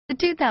The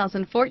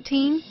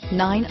 2014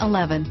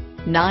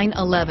 911.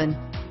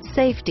 911.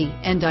 Safety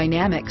and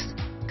dynamics,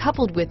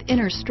 coupled with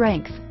inner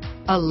strength,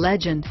 a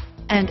legend,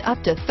 and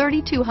up to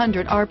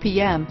 3,200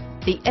 RPM,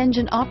 the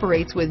engine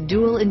operates with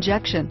dual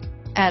injection.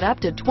 At up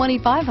to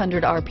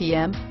 2,500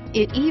 RPM,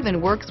 it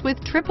even works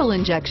with triple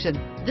injection.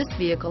 This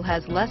vehicle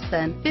has less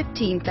than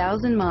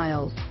 15,000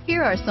 miles.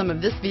 Here are some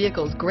of this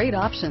vehicle's great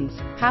options: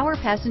 power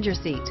passenger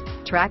seat,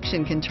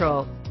 traction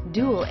control,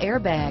 dual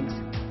airbags,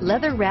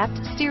 leather-wrapped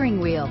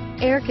steering wheel,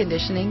 air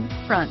conditioning,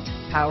 front,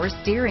 power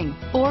steering,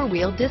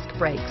 four-wheel disc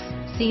brakes,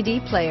 CD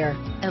player,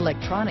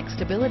 electronic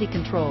stability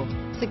control,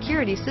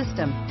 security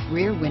system,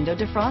 rear window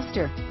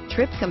defroster,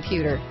 trip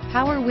computer,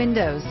 power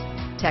windows,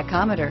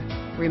 tachometer,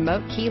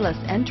 remote keyless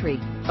entry,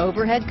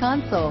 overhead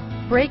console,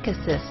 brake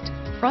assist,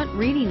 front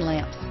reading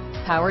lamps,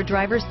 power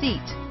driver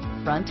seat,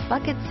 front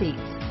bucket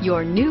seats.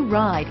 Your new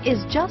ride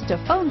is just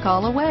a phone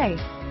call away.